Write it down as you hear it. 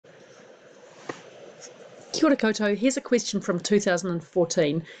Kia ora koutou. Here's a question from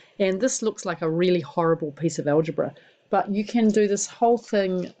 2014, and this looks like a really horrible piece of algebra, but you can do this whole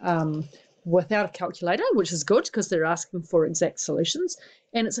thing without a calculator, which is good because they're asking for exact solutions,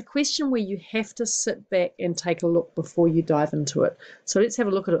 and it's a question where you have to sit back and take a look before you dive into it. So let's have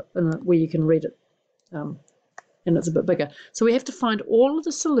a look at it where you can read it, and it's a bit bigger. So we have to find all of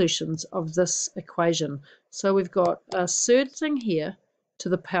the solutions of this equation. So we've got a third thing here to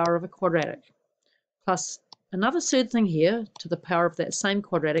the power of a quadratic, plus another third thing here to the power of that same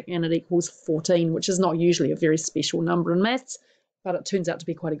quadratic, and it equals 14, which is not usually a very special number in maths, but it turns out to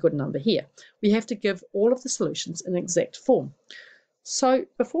be quite a good number here. We have to give all of the solutions in exact form. So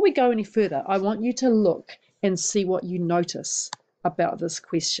before we go any further, I want you to look and see what you notice about this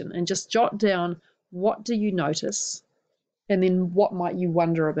question, and just jot down what do you notice, and then what might you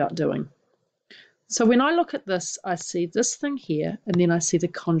wonder about doing. So when I look at this, I see this thing here, and then I see the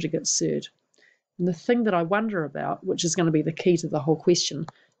conjugate third. And the thing that I wonder about, which is going to be the key to the whole question,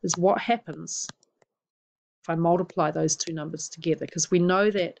 is what happens if I multiply those two numbers together, because we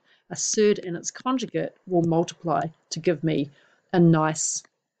know that a third and its conjugate will multiply to give me a nice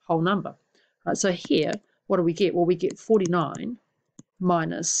whole number. Right, so here, what do we get? Well, we get 49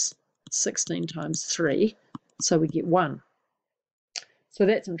 minus 16 times 3, so we get 1. So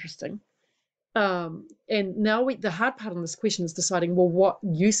that's interesting. And now the hard part on this question is deciding, well, what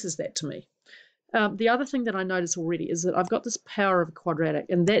use is that to me? The other thing that I notice already is that I've got this power of a quadratic,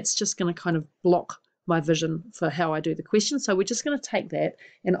 and that's just going to kind of block my vision for how I do the question. So we're just going to take that,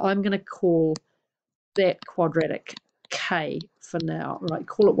 and I'm going to call that quadratic k for now. Right?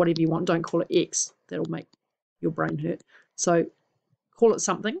 Call it whatever you want. Don't call it x. That'll make your brain hurt. So call it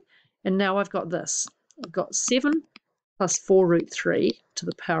something. And now I've got this. I've got 7 plus 4 root 3 to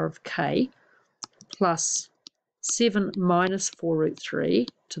the power of k plus 7 minus 4 root 3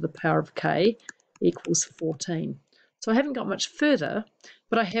 to the power of k equals 14. So I haven't got much further,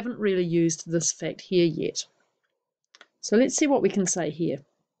 but I haven't really used this fact here yet. So let's see what we can say here.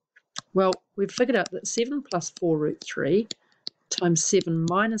 Well, we've figured out that 7 plus 4 root 3 times 7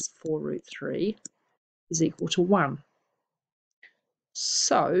 minus 4 root 3 is equal to 1.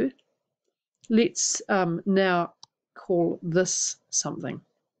 So let's now call this something.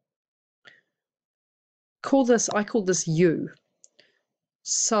 I call this u.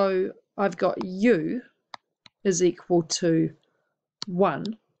 So I've got u is equal to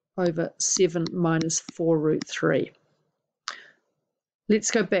 1 over 7 minus 4 root 3.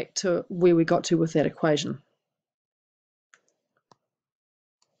 Let's go back to where we got to with that equation.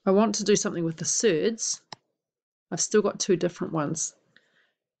 I want to do something with the thirds. I've still got two different ones.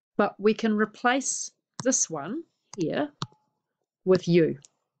 But we can replace this one here with u.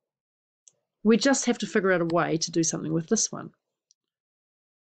 We just have to figure out a way to do something with this one.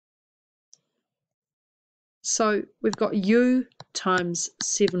 So we've got u times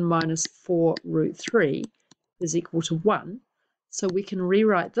 7 minus 4 root 3 is equal to 1. So we can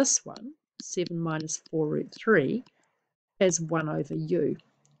rewrite this one, 7 minus 4 root 3, as 1 over u.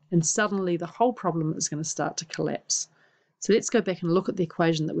 And suddenly the whole problem is going to start to collapse. So let's go back and look at the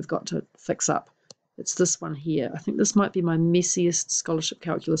equation that we've got to fix up. It's this one here. I think this might be my messiest scholarship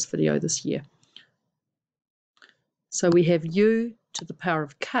calculus video this year. So we have u to the power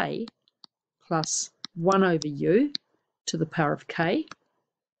of k plus 1 over u to the power of k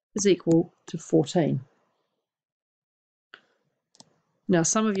is equal to 14. Now,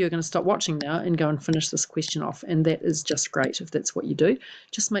 some of you are going to stop watching now and go and finish this question off, and that is just great if that's what you do.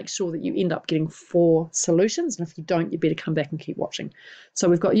 Just make sure that you end up getting 4 solutions, and if you don't, you better come back and keep watching. So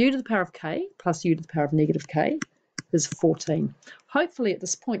we've got u to the power of k plus u to the power of negative k is 14. Hopefully at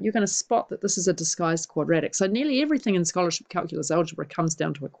this point you're going to spot that this is a disguised quadratic. So nearly everything in scholarship calculus algebra comes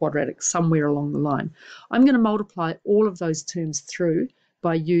down to a quadratic somewhere along the line. I'm going to multiply all of those terms through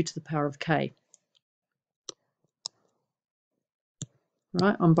by u to the power of k.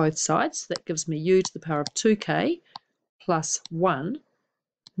 Right, on both sides. That gives me u to the power of 2k plus 1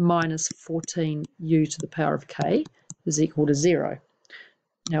 minus 14u to the power of k is equal to 0.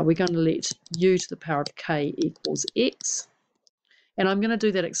 Now we're going to let u to the power of k equals x. And I'm going to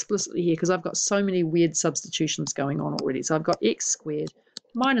do that explicitly here because I've got so many weird substitutions going on already. So I've got x squared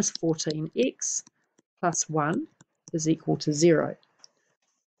minus 14x plus 1 is equal to 0.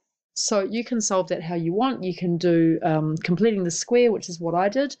 So you can solve that how you want. You can do completing the square, which is what I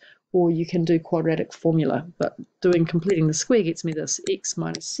did, or you can do quadratic formula. But completing the square gets me this: x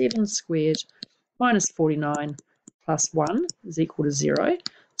minus 7 squared minus 49 plus 1 is equal to 0.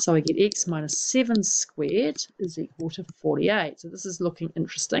 So I get x minus 7 squared is equal to 48. So this is looking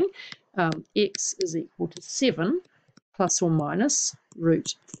interesting. X is equal to 7 plus or minus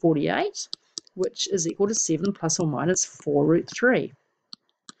root 48. which is equal to 7 plus or minus 4 root 3.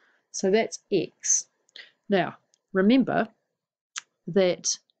 So that's x. Now, remember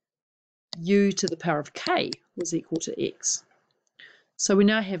that u to the power of k was equal to x. So we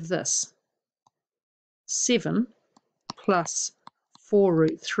now have this. 7 plus 4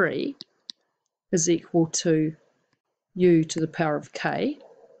 root 3 is equal to u to the power of k,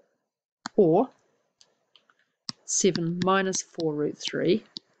 or 7 minus 4 root 3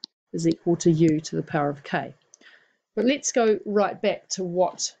 is equal to u to the power of k. But let's go right back to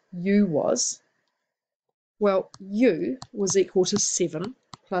what u was. Well, u was equal to 7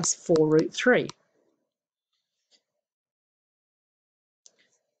 plus 4 root 3.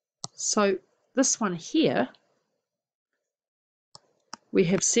 So this one here, we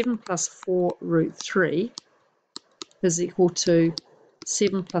have 7 plus 4 root 3 is equal to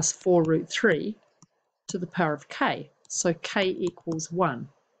 7 plus 4 root 3 to the power of k. So k equals 1.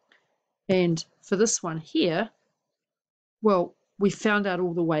 And for this one here, well, we found out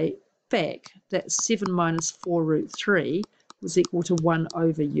all the way back that 7 minus 4 root 3 was equal to 1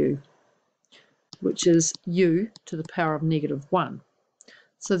 over u, which is u to the power of negative 1.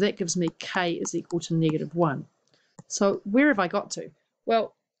 So that gives me k is equal to negative 1. So where have I got to?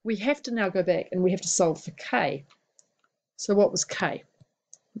 Well, we have to now go back and we have to solve for k. So what was k?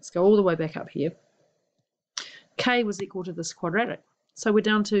 Let's go all the way back up here. K was equal to this quadratic. So we're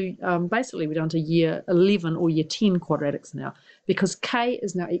down to, basically we're down to year 11 or year 10 quadratics now, because k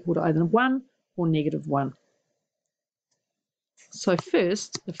is now equal to either 1 or negative 1. So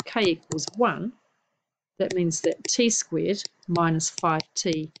first, if k equals 1, that means that t squared minus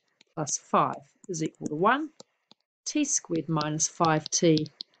 5t plus 5 is equal to 1. T squared minus 5t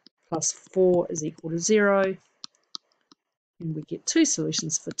plus 4 is equal to 0. And we get two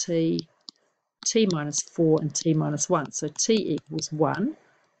solutions for t minus 4 and t minus 1. So t equals 1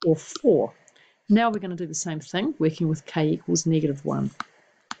 or 4. Now we're going to do the same thing, working with k equals negative 1.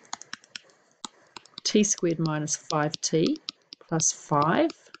 T squared minus 5t plus 5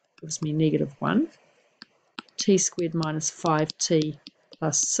 gives me negative 1. T squared minus 5t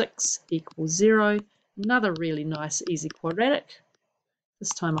plus 6 equals 0. Another really nice, easy quadratic. This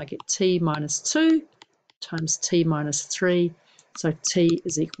time I get t minus 2 times t minus 3. So t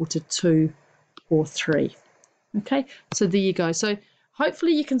is equal to 2 or 3. Okay, so there you go. So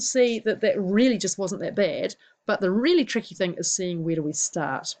hopefully you can see that that really just wasn't that bad, but the really tricky thing is seeing where do we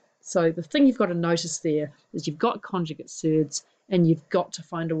start. So the thing you've got to notice there is you've got conjugate surds and you've got to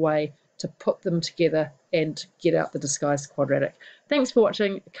find a way to put them together and get out the disguised quadratic. Thanks for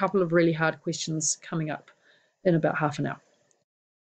watching. A couple of really hard questions coming up in about half an hour.